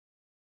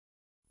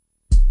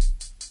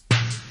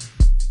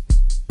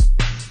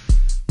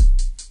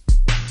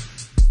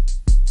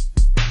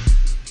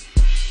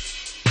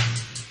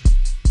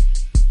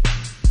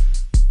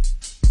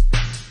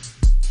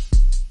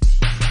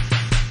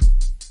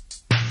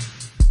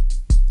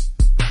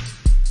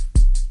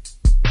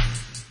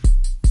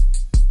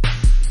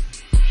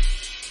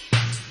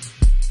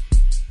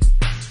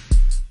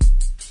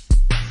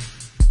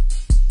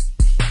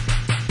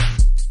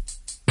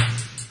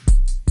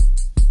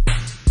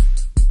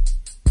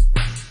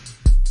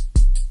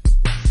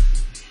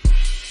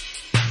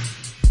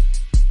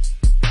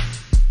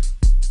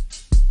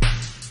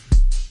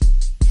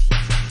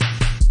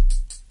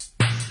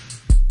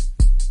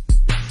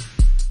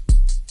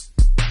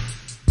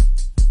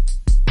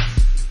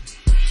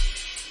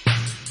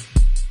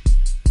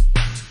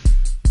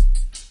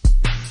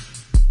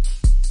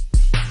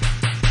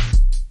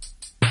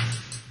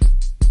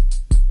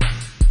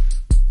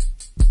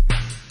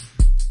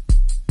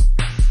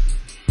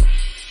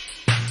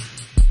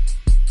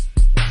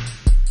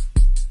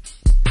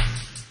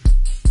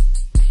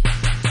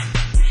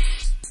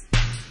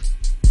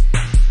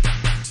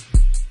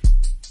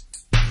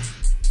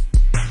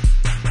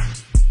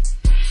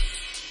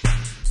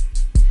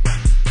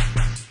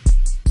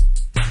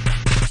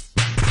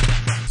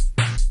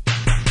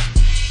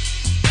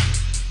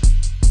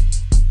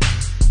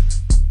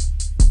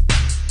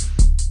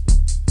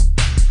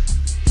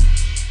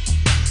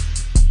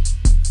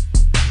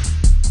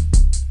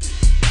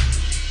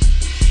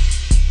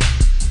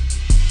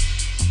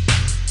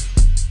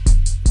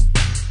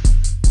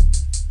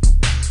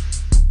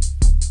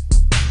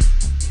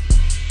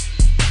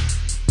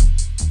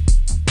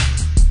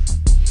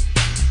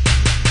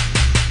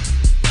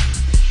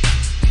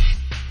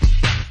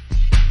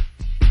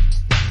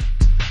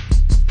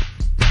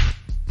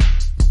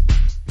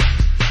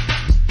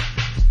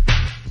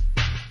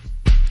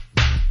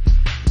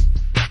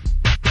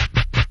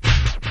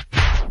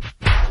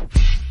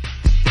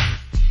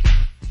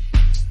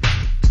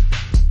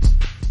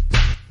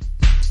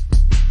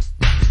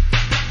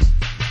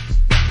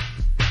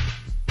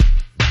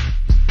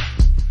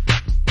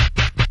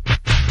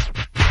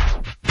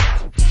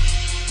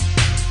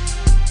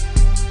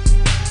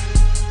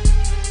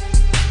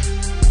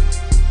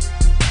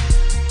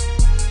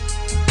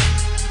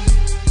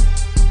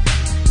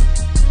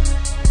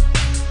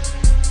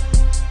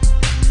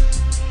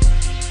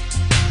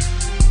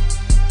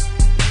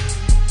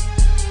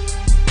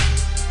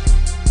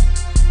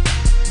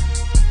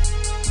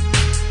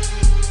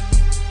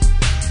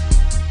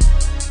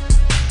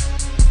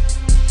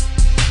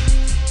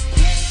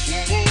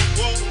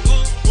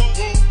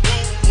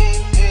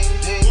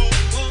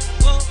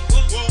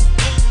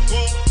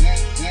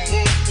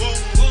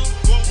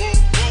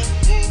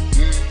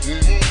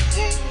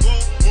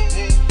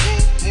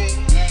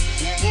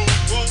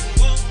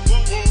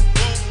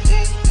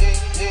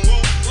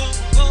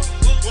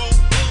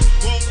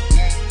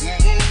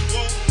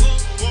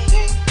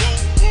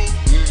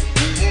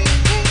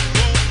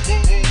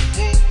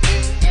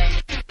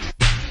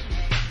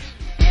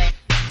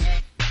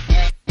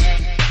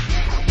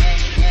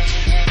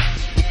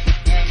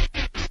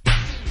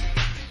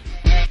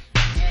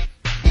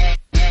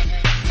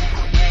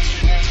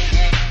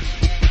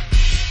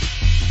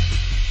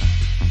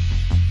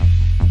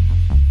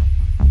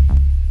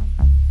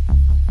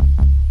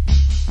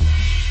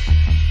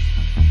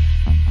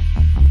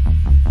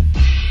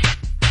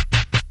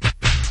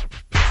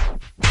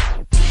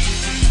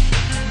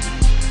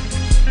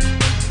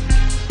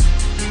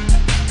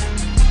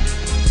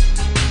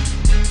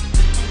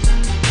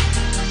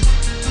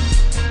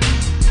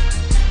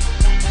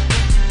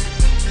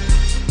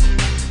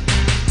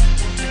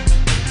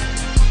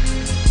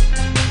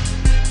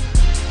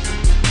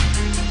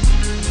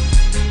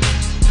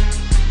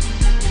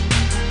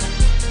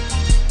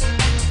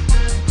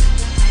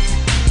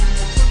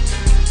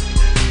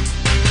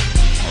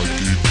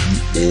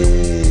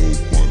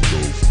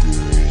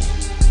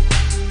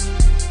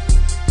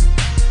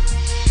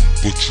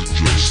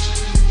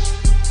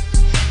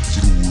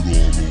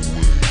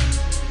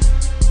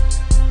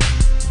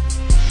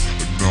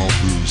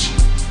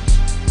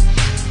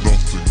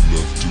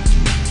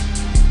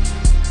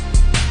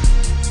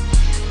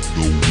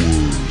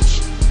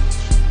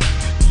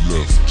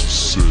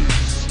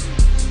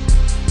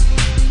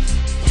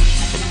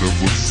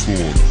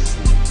thought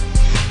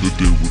that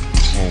they would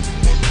come,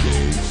 my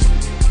love,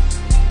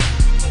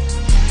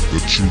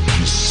 that you'd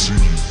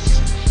deceive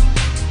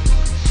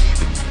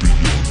and be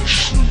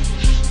untrue.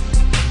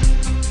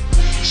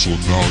 So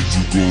now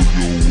you go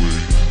your way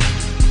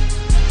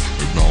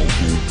and I'll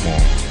go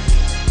mine,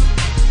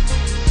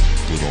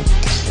 but I'm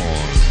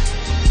crying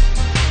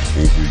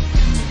over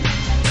you.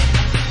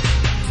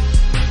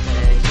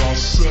 As I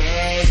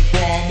sat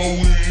by my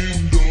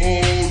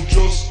window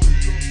just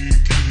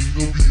thinking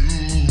of you,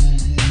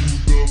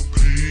 the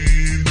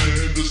pain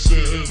and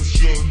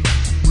deception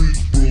which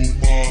broke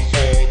my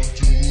heart in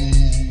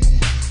two.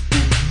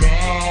 But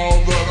now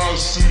that I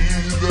see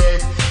that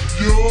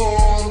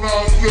you're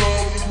not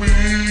loving me,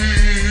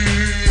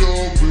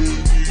 oh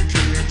baby,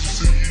 can't you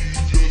see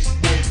just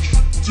what you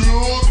do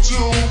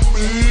to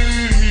me?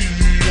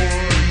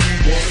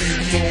 Why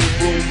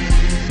nobody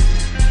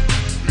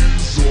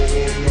is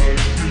all I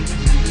can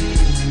do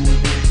when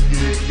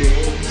you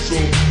love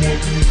someone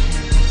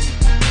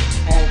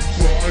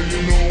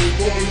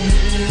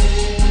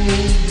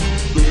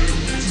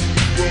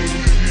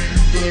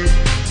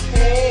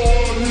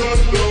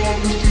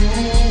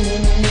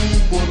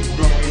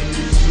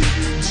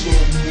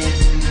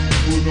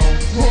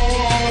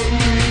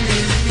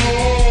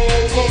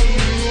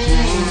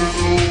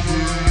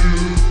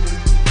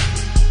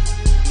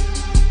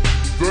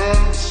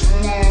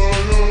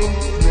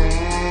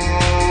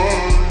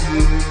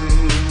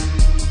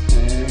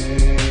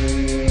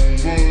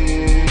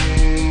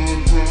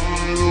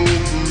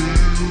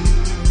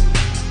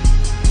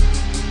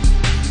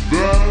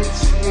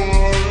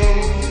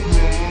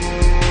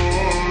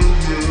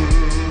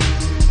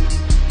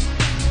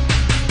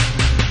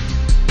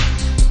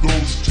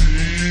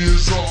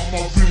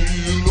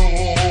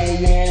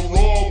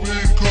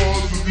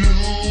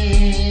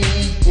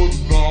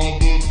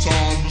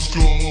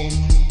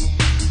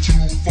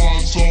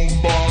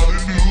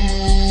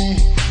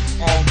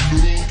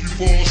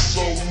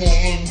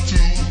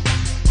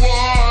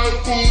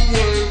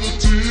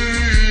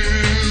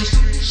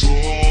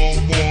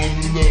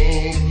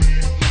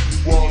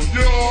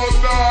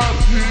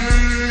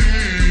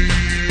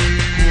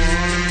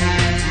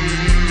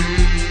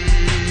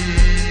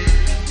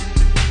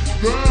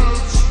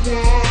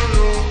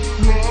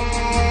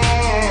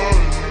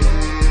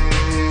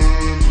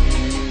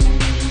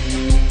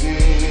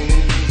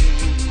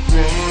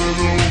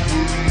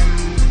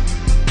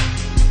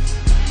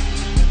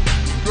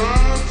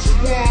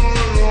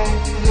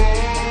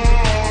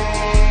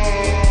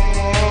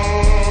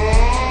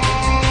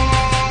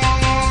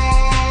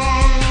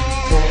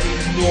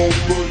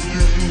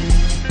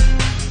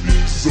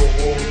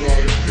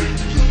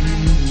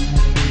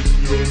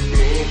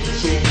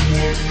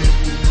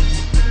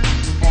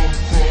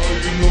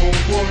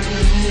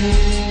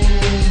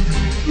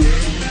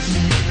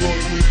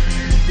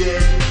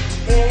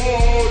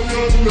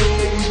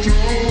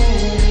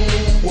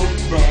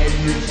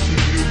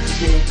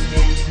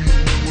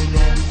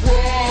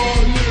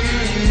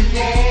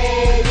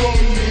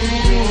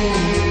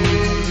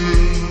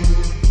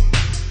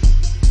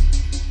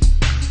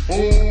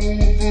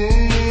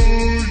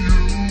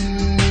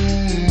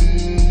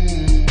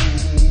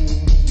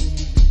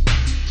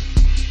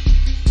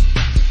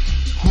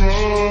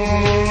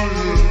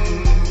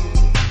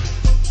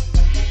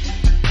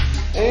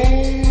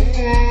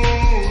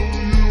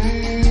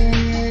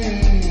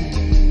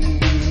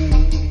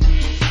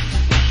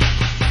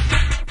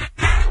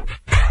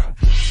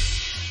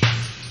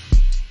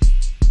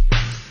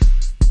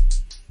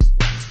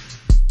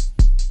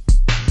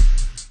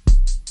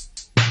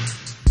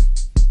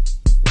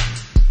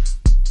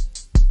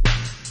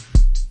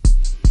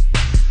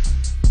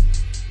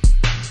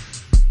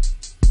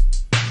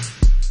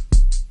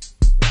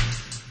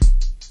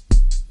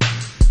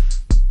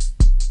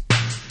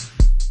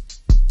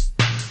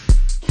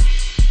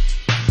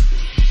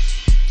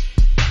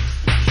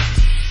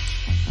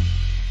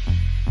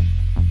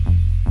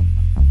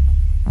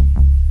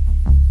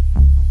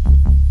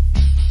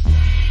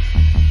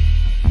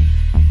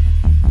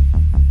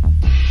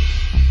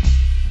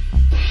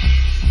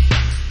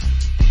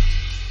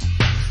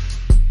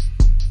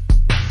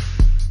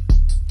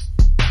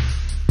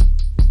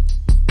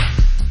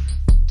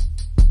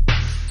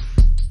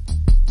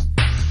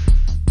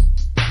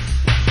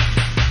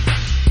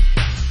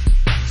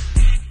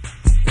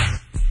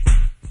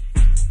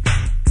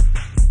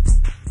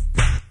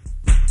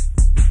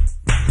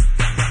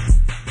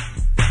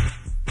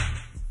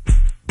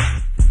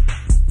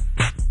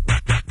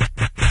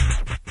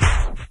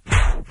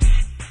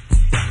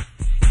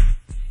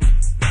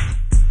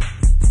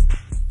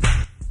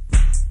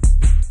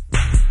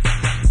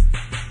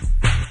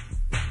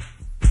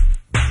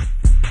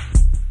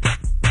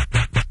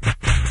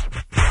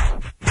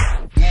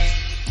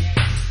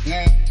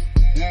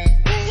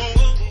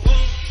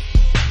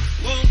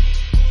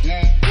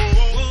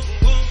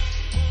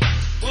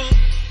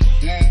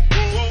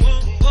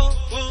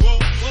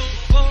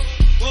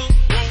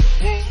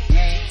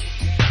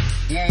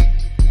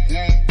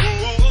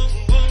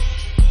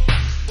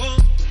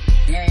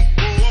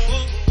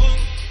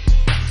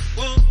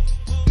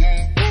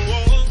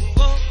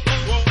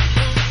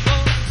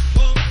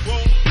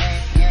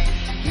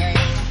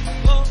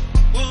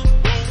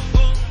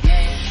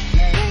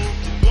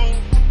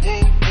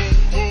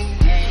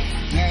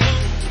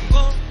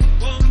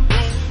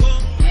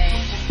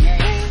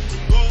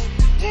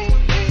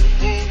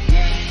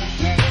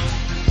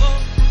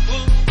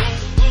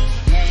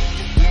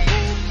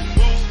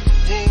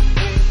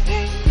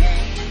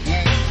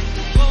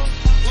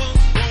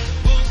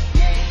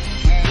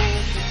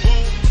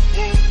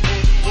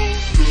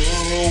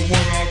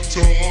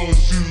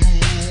touch you,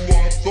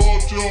 I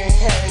thought your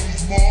heart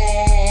was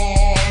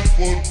mine,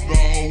 but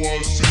now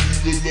I see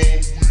the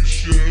love we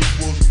shared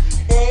was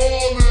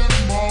all in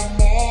my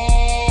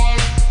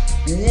mind.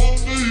 One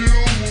day you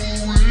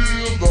will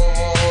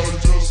realize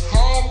just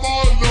how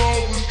my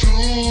love is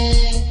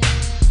true,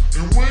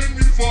 and when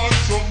you find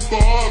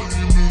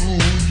somebody new,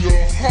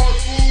 your heart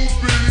will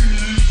be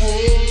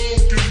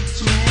broken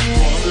too.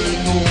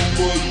 Crying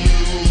over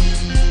you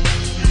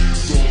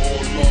is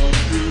all I can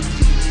do.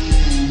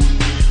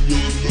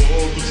 When your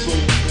love is so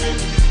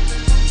much,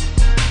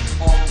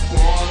 I'm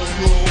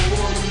crying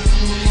over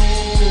you.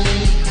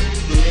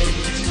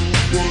 Never to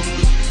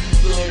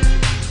believe that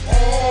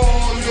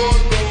all your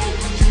love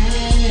is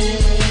true,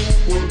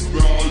 but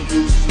now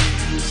you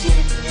see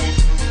someone new,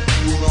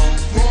 and I'm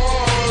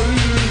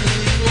crying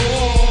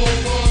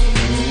over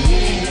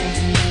you.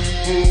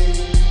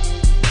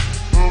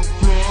 I'm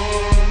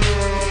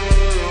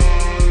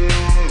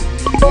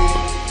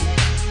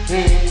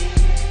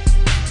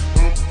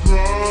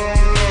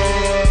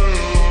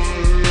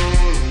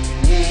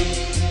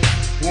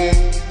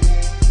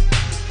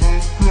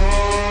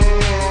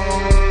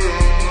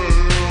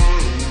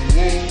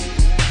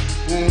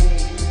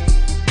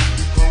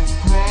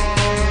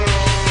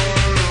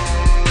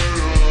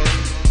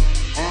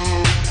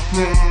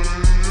crying.